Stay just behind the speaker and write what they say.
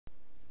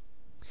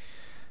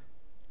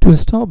To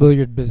install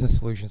Billiard Business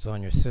Solutions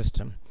on your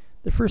system,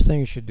 the first thing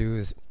you should do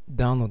is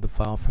download the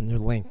file from the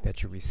link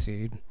that you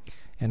received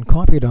and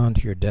copy it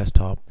onto your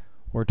desktop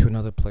or to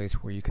another place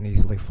where you can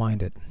easily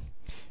find it.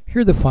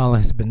 Here the file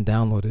has been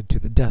downloaded to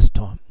the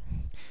desktop.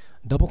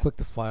 Double-click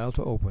the file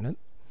to open it.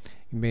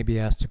 You may be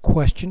asked a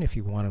question if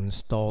you want to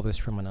install this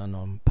from an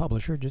unknown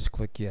publisher. Just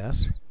click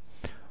yes.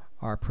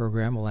 Our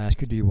program will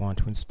ask you, do you want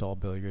to install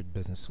Billiard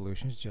Business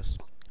Solutions? Just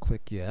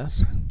click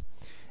yes.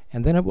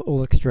 And then it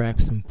will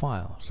extract some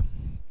files.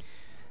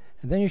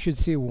 And then you should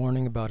see a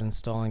warning about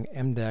installing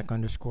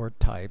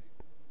mdac_type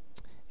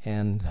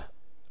and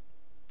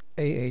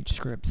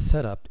script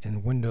setup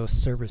in Windows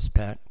Service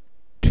Pack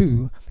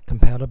 2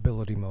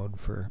 compatibility mode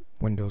for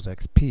Windows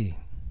XP.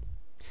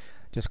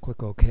 Just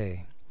click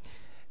OK.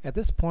 At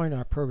this point,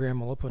 our program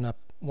will open up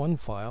one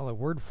file, a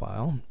Word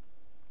file,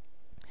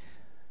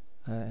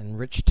 in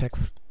rich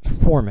text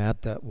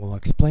format that will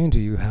explain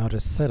to you how to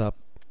set up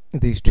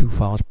these two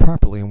files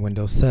properly in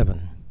Windows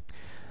 7.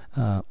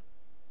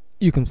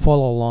 You can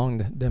follow along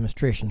the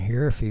demonstration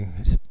here. If you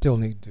still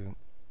need to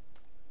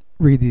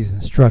read these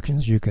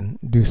instructions, you can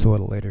do so at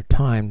a later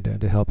time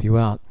to help you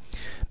out.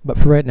 But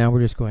for right now,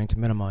 we're just going to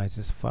minimize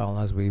this file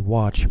as we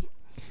watch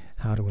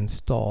how to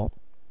install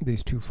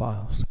these two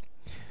files.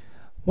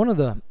 One of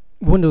the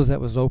windows that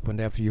was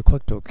opened after you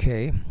clicked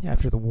OK,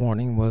 after the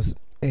warning, was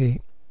an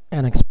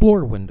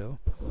Explorer window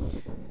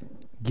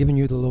giving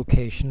you the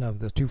location of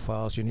the two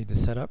files you need to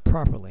set up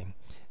properly.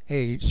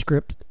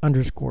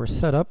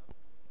 script_setup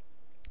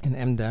and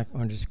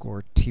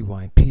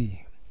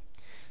mdac_typ.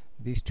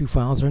 These two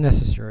files are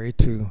necessary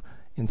to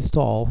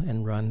install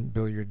and run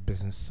Billiard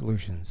Business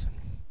Solutions.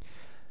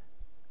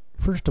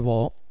 First of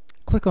all,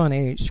 click on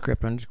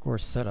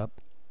script_setup,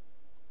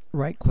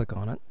 right click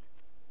on it,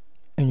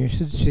 and you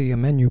should see a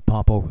menu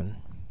pop open.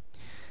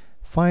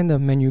 Find the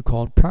menu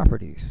called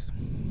Properties.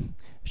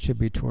 It should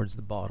be towards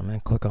the bottom,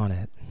 and click on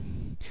it.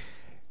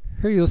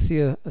 Here you'll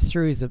see a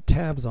series of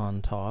tabs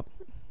on top.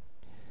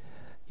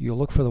 You'll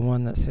look for the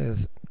one that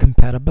says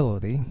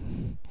Compatibility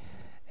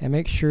and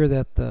make sure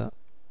that the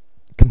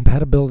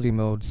Compatibility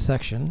Mode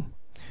section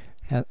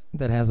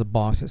that has a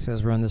box that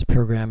says Run this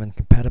program in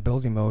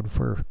compatibility mode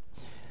for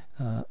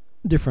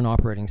different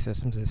operating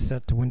systems is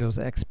set to Windows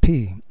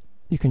XP.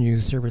 You can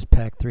use Service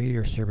Pack 3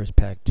 or Service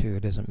Pack 2,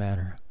 it doesn't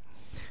matter.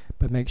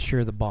 But make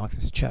sure the box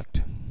is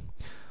checked.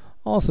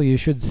 Also, you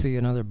should see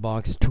another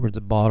box towards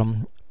the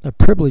bottom, a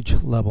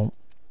privilege level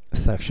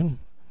section,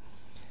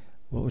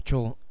 which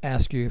will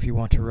ask you if you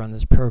want to run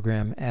this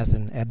program as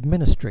an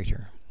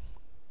administrator.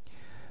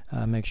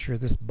 Make sure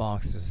this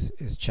box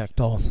is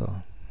checked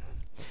also.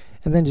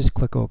 And then just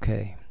click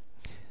OK.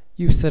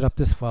 You've set up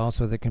this file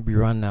so that it can be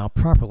run now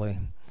properly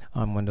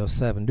on Windows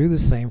 7. Do the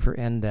same for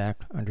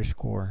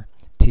mdac_typ.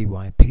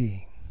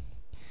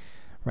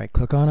 Right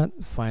click on it,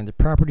 find the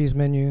Properties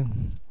menu,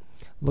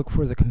 look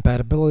for the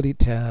Compatibility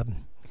tab,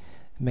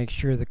 make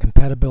sure the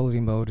compatibility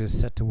mode is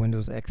set to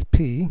Windows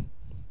XP,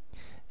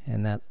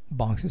 and that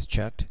box is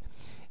checked,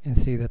 and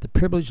see that the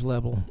privilege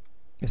level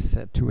is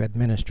set to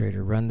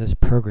administrator. Run this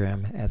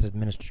program as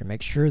administrator.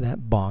 Make sure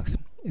that box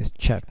is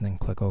checked and then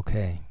click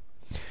OK.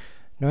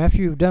 Now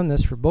after you've done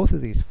this for both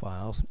of these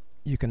files,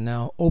 you can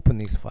now open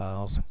these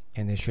files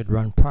and they should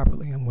run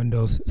properly on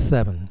Windows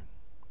 7.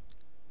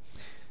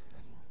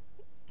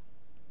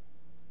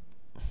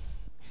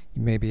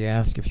 You may be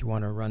asked if you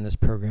want to run this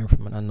program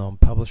from an unknown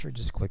publisher.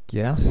 Just click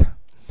yes.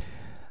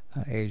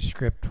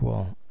 script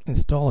will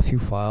install a few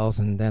files,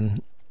 and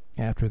then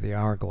after the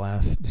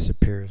hourglass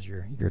disappears,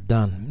 you're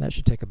done. That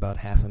should take about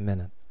half a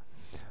minute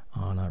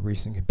on a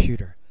recent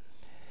computer.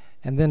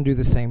 And then do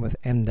the same with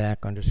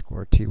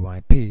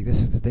mdac_typ. This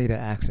is the data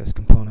access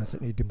components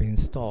that need to be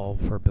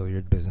installed for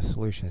Billiard Business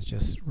Solutions.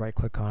 Just right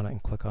click on it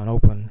and click on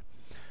Open,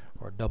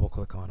 or double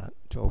click on it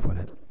to open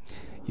it.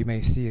 You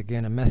may see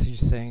again a message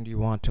saying, do you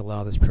want to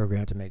allow this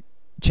program to make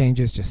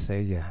changes? Just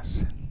say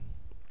yes.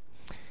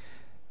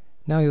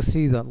 Now you'll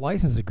see the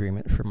license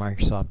agreement for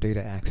Microsoft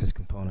Data Access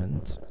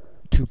Components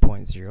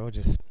 2.0.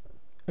 Just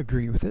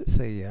agree with it,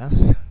 say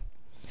yes.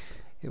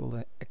 It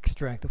will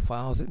extract the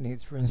files it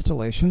needs for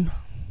installation.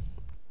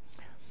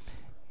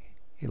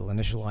 It'll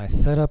initialize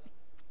setup,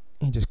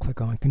 and just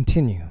click on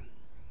Continue.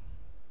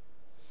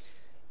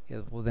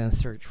 It will then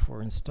search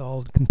for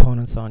installed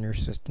components on your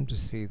system to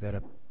see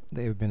that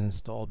they've been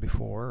installed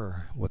before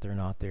or whether or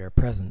not they are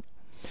present.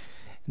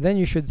 Then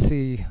you should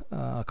see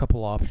a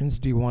couple options.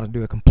 Do you want to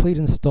do a complete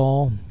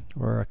install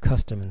or a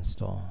custom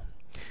install?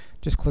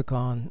 Just click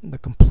on the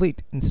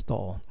complete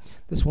install.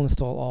 This will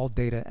install all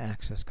data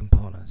access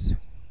components.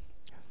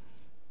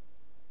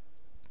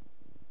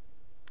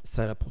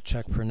 Setup will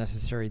check for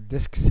necessary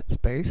disk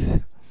space,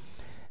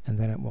 and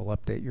then it will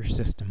update your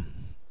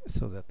system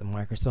so that the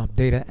Microsoft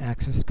Data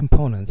Access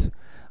components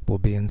will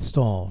be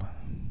installed.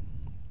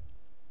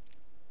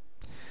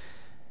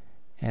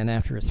 And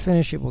after it's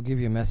finished, it will give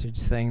you a message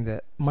saying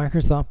that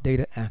Microsoft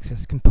Data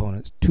Access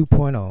Components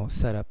 2.0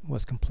 setup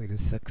was completed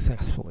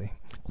successfully.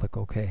 Click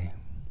OK.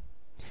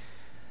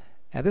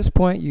 At this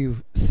point,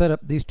 you've set up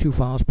these two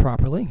files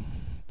properly,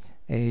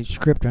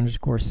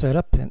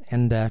 script_setup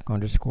and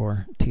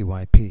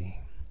ndac_typ.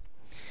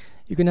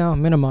 You can now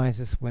minimize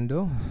this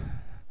window,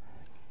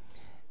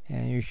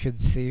 and you should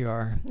see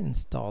our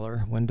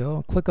installer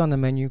window. Click on the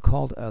menu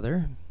called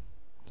Other,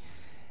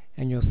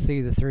 and you'll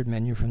see the third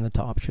menu from the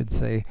top should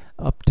say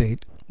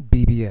Update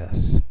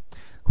BBS.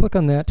 Click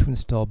on that to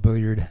install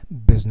Billiard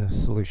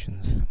Business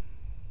Solutions.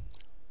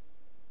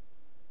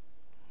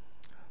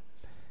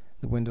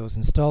 The Windows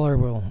installer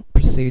will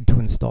proceed to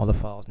install the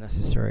files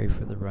necessary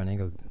for the running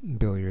of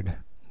Billiard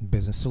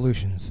Business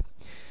Solutions.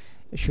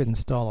 It should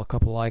install a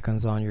couple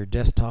icons on your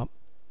desktop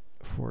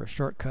for a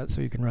shortcut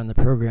so you can run the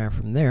program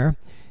from there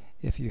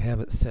if you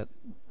have it set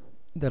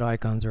that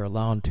icons are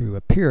allowed to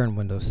appear in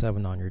Windows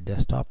 7 on your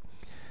desktop.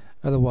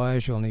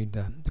 Otherwise, you'll need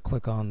to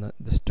click on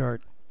the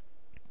Start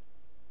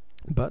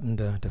button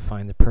to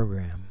find the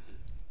program.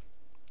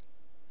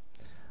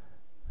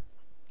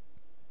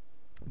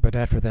 But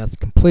after that's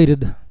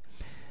completed,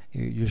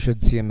 you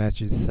should see a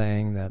message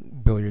saying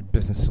that Billiard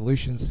Business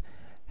Solutions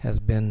has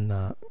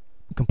been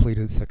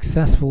completed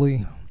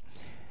successfully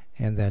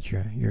and that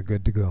you're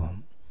good to go.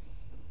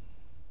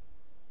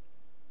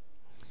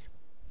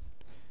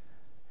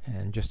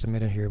 And just a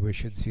minute here, we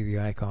should see the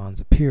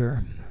icons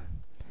appear,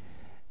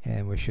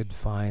 and we should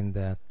find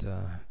that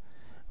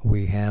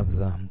we have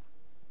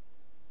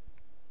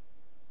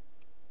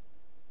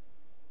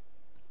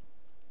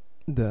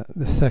the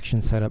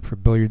section set up for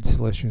Billiard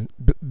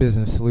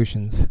Business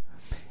Solutions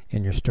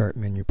in your Start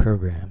menu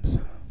programs.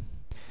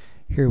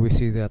 Here we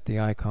see that the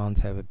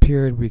icons have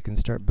appeared. We can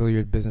start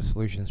Billiard Business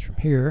Solutions from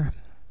here,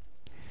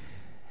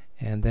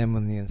 and then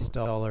when the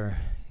installer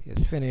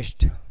is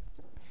finished,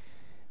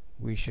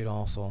 we should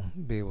also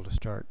be able to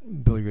start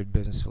Billiard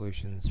Business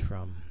Solutions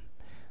from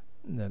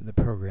the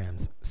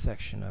Programs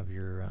section of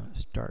your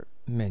Start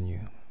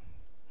menu.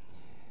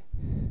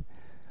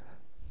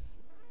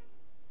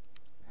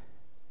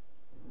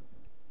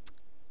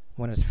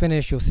 When it's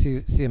finished, you'll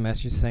see a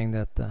message saying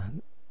that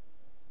the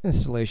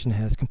installation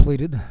has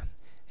completed,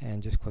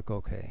 and just click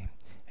OK.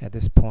 At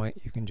this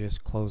point, you can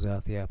just close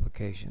out the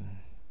application.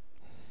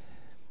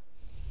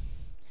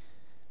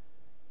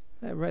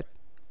 Right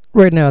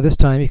now, this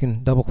time, you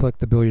can double-click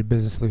the Billiard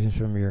Business Solutions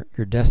from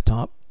your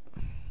desktop,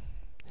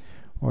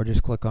 or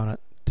just click on it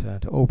to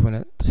open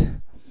it,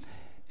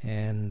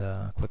 and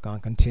click on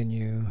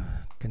Continue,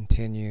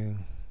 Continue,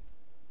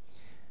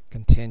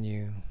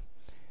 Continue,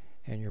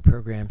 and your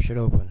program should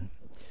open.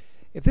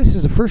 If this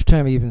is the first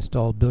time you've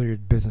installed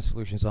Billiard Business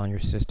Solutions on your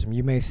system,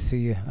 you may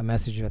see a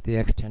message that the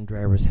X10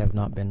 drivers have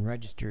not been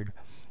registered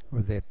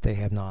or that they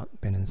have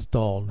not been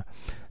installed.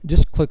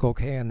 Just click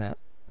OK on that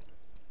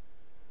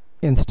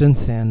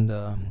instance and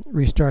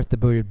restart the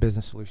Billiard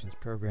Business Solutions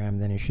program,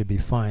 then you should be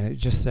fine.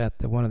 It's just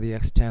that one of the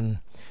X10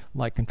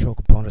 light control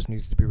components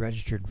needs to be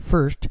registered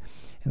first,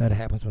 and that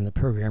happens when the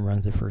program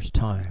runs the first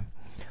time.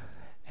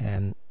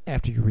 And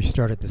after you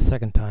restart it the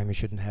second time, you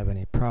shouldn't have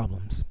any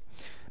problems.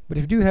 But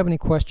if you do have any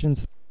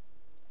questions,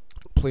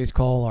 please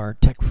call our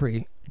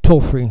toll-free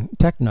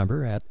tech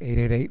number at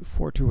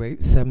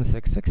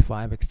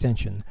 888-428-7665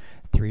 extension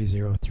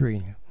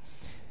 303.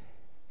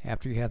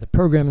 After you have the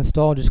program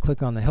installed, just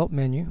click on the Help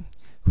menu,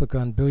 click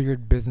on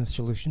Billiard Business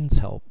Solutions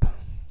Help,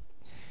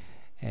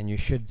 and you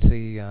should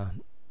see a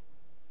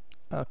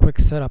quick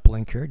setup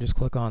link here. Just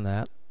click on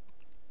that,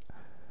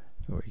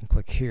 or you can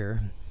click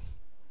here,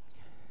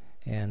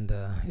 and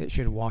it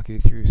should walk you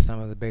through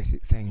some of the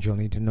basic things you'll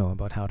need to know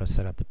about how to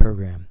set up the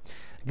program.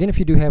 Again, if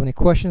you do have any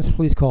questions,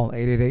 please call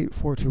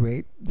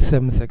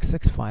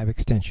 888-428-7665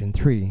 extension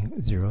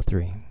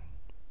 303.